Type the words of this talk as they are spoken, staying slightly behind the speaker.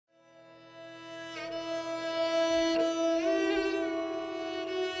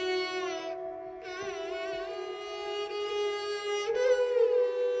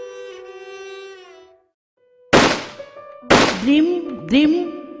দ্রিম দ্রিম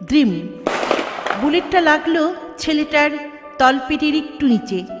দ্রিম। বুলেটটা লাগলো ছেলেটার তলপেটের একটু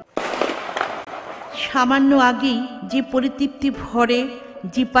নিচে। সামান্য আগেই যে পরিতৃপ্তি ভরে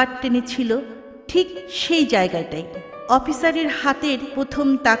জিপার টেনেছিল ঠিক সেই জায়গাটাই। অফিসারের হাতের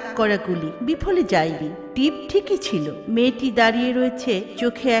প্রথম তাক করা গুলি বিফলে যায়নি, টিপ ঠিকই ছিল। মেয়েটি দাঁড়িয়ে রয়েছে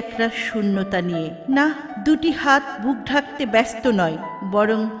চোখে একরাশ শূন্যতা নিয়ে। না, দুটি হাত বুক ঢাকতে ব্যস্ত নয়,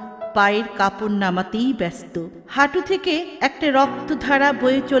 বরং পায়ের কাপড় নামাতেই ব্যস্ত। হাঁটু থেকে একটা রক্তধারা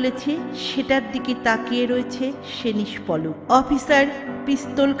বয়ে চলেছে, সেটার দিকে তাকিয়ে রয়েছে সে নিষ্পলক। অফিসার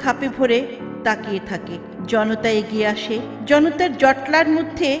পিস্তল খাপে ভরে তাকিয়ে থাকে। জনতা এগিয়ে আসে। জনতার জটলার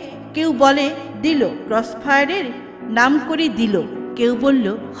মধ্যে কেউ বলে দিল, ক্রসফায়ারের নাম করে দিল। কেউ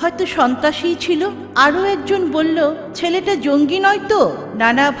বলল হয়তো সন্ত্রাসী ছিল। আরো একজন বলল ছেলেটা জঙ্গি নয় তো।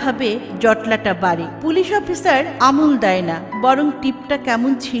 নানাভাবে জটলাটা বাড়ে। পুলিশ অফিসার আমল দেয় না, বরং টিপটা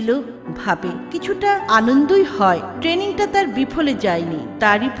কেমন ছিল ভাবে। কিছুটা আনন্দই হয়, ট্রেনিংটা তার বিফলে যায়নি,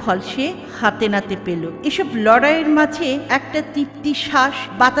 তারই ফল সে হাতে নাতে পেল। এসব লড়াইয়ের মাঝে একটা তৃপ্তি শ্বাস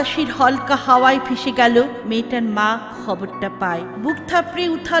বাতাসের হালকা হাওয়ায় ভেসে গেল। মেয়েটার মা খবরটা পায়, বুক থাপড়ে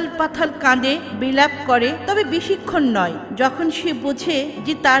উথাল পাথাল কাঁদে, বিলাপ করে, তবে বেশিক্ষণ নয়। যখন সে বোঝে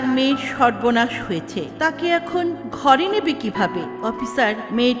যে তার মেয়ের সর্বনাশ হয়েছে, তাকে এখন ঘরে নেবে কিভাবে? অফিসার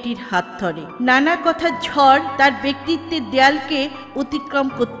মেয়েটির হাত ধরে। নানা কথার ঝড় তার ব্যক্তিত্বের দেয়ালকে অতিক্রম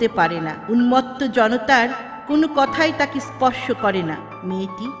করতে পারে না। উন্মত্ত জনতার কোনো কথাই তাকে স্পর্শ করে না।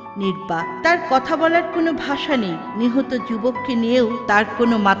 মেয়েটি নির্বাক, তার কথা বলার কোনো ভাষা নেই। নিহত যুবককে নিয়েও তার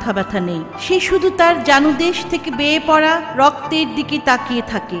কোনো মাথা ব্যথা নেই। সে শুধু তার জানুদেশ থেকে বেয়ে পড়া রক্তের দিকে তাকিয়ে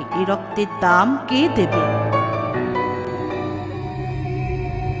থাকে। এই রক্তের দাম কে দেবে?